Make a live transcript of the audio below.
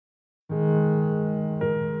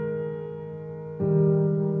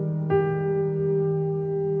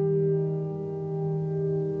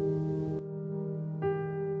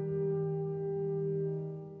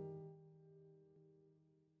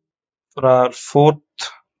For our fourth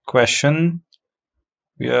question,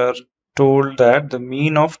 we are told that the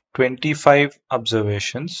mean of 25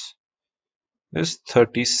 observations is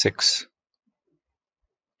 36.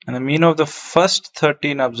 And the mean of the first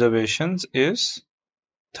 13 observations is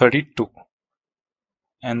 32.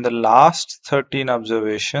 And the last 13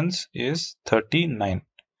 observations is 39.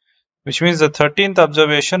 Which means the 13th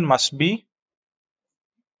observation must be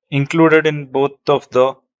included in both of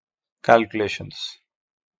the calculations.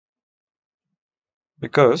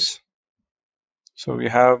 Because, so we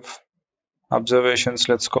have observations,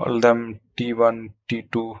 let's call them T1,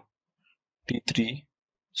 T2, T3,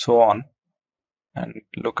 so on. And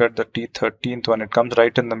look at the T13th one, it comes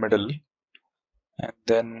right in the middle. And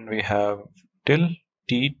then we have till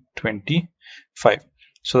T25.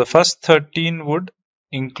 So the first 13 would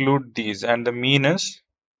include these, and the mean is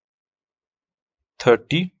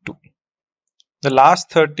 32. The last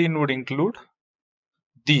 13 would include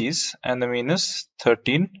these, and the mean is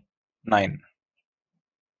 13.9.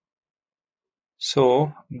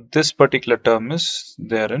 So this particular term is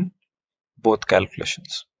there in both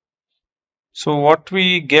calculations. So what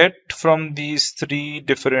we get from these three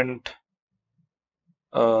different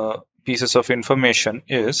pieces of information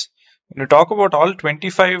is, when you talk about all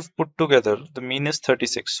 25 put together, the mean is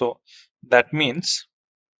 36. So that means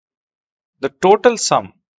the total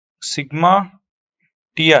sum, sigma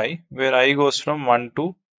Ti, where I goes from 1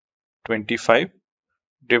 to 25,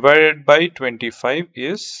 divided by 25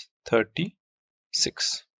 is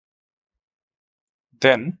 36.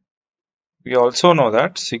 Then we also know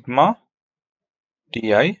that sigma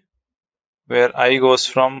Ti, where I goes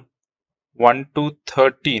from 1 to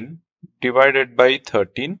 13 divided by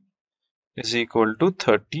 13 is equal to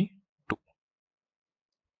 32.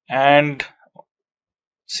 And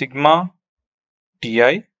sigma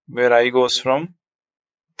Ti, where I goes from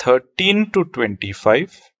 13 to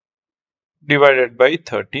 25 divided by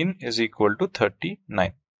 13 is equal to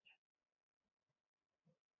 39.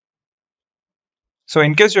 So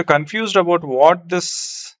in case you're confused about what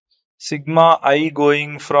this sigma I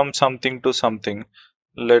going from something to something,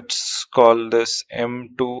 let's call this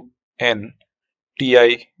M to N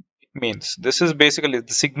Ti means. This is basically,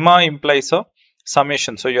 the sigma implies a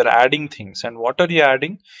summation. So you're adding things. And what are you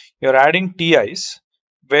adding? You're adding Ti's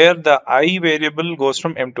where the I variable goes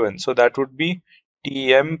from M to N. So that would be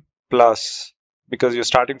Tm plus, because you're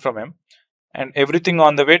starting from M, and everything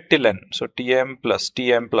on the way till N. So Tm plus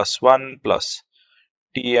 1 plus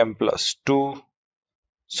Tm plus 2,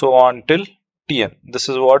 so on till Tn. This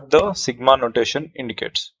is what the sigma notation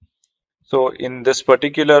indicates. So in this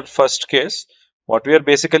particular first case, what we are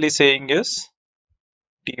basically saying is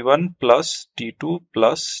T1 plus T2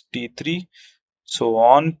 plus T3, so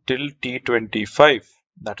on till T25.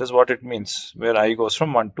 That is what it means, where I goes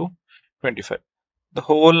from 1 to 25. The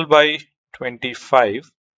whole by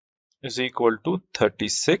 25 is equal to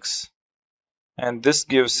 36, and this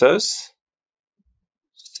gives us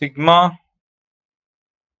sigma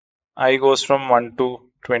I goes from 1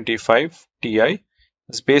 to 25 Ti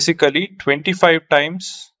is basically 25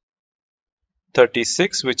 times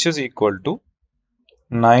 36, which is equal to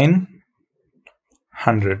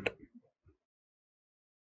 900.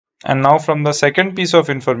 And now from the second piece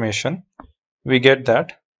of information, we get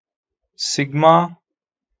that sigma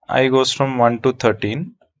I goes from 1 to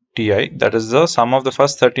 13 Ti, that is the sum of the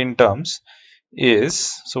first 13 terms,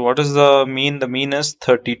 is, so what is the mean? The mean is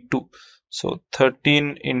 32. So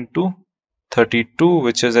 13 into 32,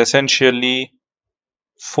 which is essentially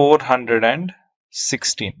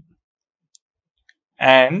 416.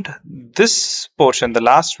 And this portion, the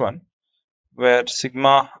last one, where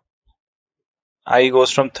sigma I goes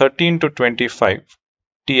from 13 to 25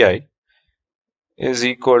 Ti is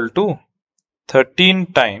equal to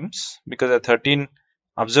 13 times, because there are 13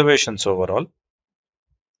 observations overall,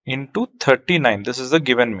 into 39. This is the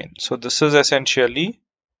given mean. So this is essentially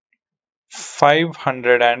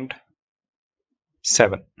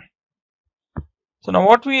 507. So now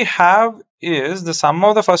what we have is the sum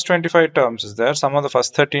of the first 25 terms is there, sum of the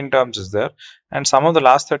first 13 terms is there, and sum of the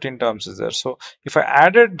last 13 terms is there. So if I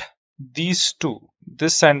added these two,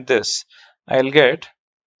 this and this, I'll get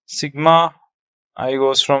sigma I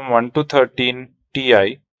goes from 1 to 13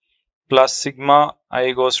 Ti plus sigma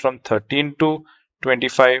I goes from 13 to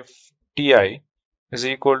 25 Ti is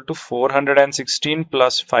equal to 416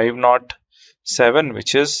 plus 507,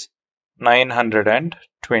 which is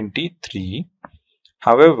 923.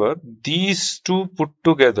 However, these two put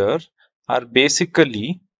together are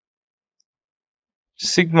basically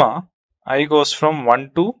sigma I goes from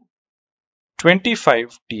 1 to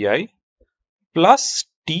 25 Ti plus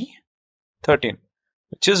T13.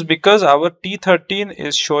 which is because our T13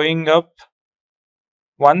 is showing up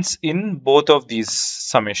once in both of these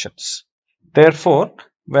summations. Therefore,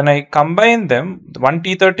 when I combine them, one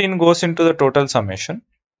T13 goes into the total summation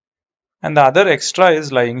and the other extra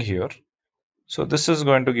is lying here. So this is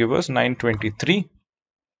going to give us 923.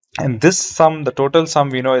 And this sum, the total sum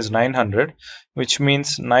we know is 900, which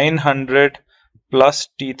means 900 plus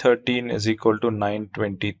T13 is equal to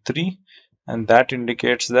 923. And that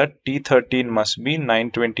indicates that T13 must be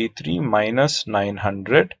 923 minus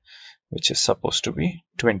 900, which is supposed to be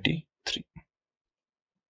 20.